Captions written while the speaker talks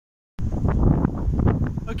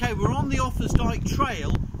Okay, we're on the Offa's Dyke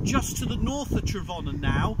trail just to the north of Trefonen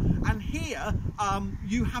now, and here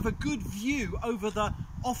you have a good view over the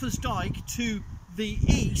Offa's Dyke to the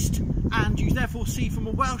east, and you therefore see from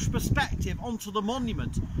a Welsh perspective onto the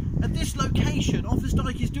monument. At this location, Offa's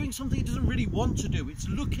Dyke is doing something it doesn't really want to do. It's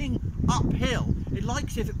looking uphill. It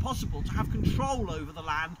likes, if it's possible, to have control over the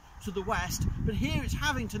land to the west, but here it's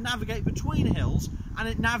having to navigate between hills, and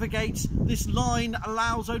it navigates, this line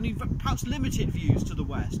allows only perhaps limited views to the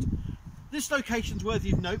west. This location's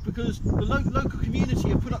worthy of note because the local community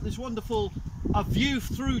have put up this wonderful view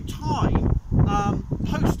through time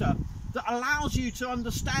poster that allows you to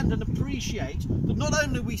understand and appreciate that not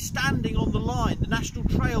only are we standing on the line, the National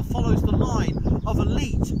Trail follows the line of a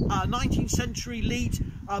leat, 19th century leat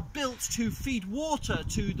built to feed water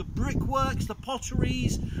to the brickworks, the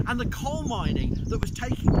potteries and the coal mining that was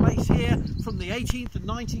taking place here from the 18th and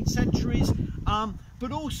 19th centuries,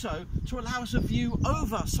 but also to allow us a view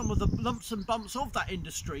over some of the lumps and bumps of that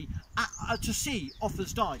industry to see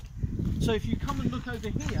Offa's Dyke. So if you come and look over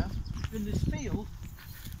here in this field,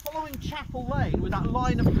 following Chapel Lane with that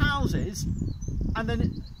line of houses, and then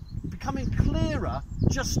it becoming clearer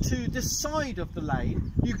just to this side of the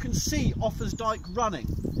lane, you can see Offa's Dyke running,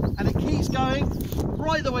 and it keeps going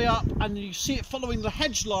right the way up, and you see it following the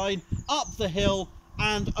hedge line up the hill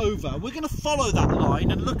and over. We're going to follow that line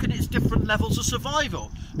and look at its different levels of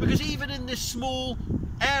survival, because even in this small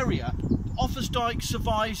area, Offa's Dyke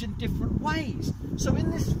survives in different ways. So in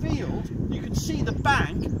this field you can see the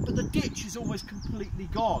bank, but the ditch is almost completely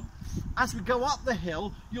gone. As we go up the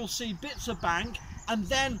hill you'll see bits of bank, and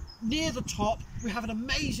then near the top we have an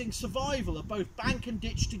amazing survival of both bank and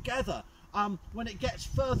ditch together when it gets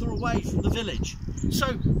further away from the village.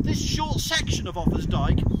 So this short section of Offa's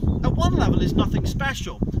Dyke at one level is nothing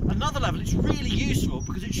special. Another level it's really useful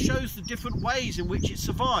because it shows the different ways in which it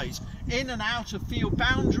survives in and out of field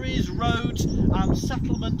boundaries, roads,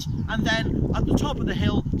 settlement, and then at the top of the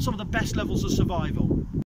hill some of the best levels of survival.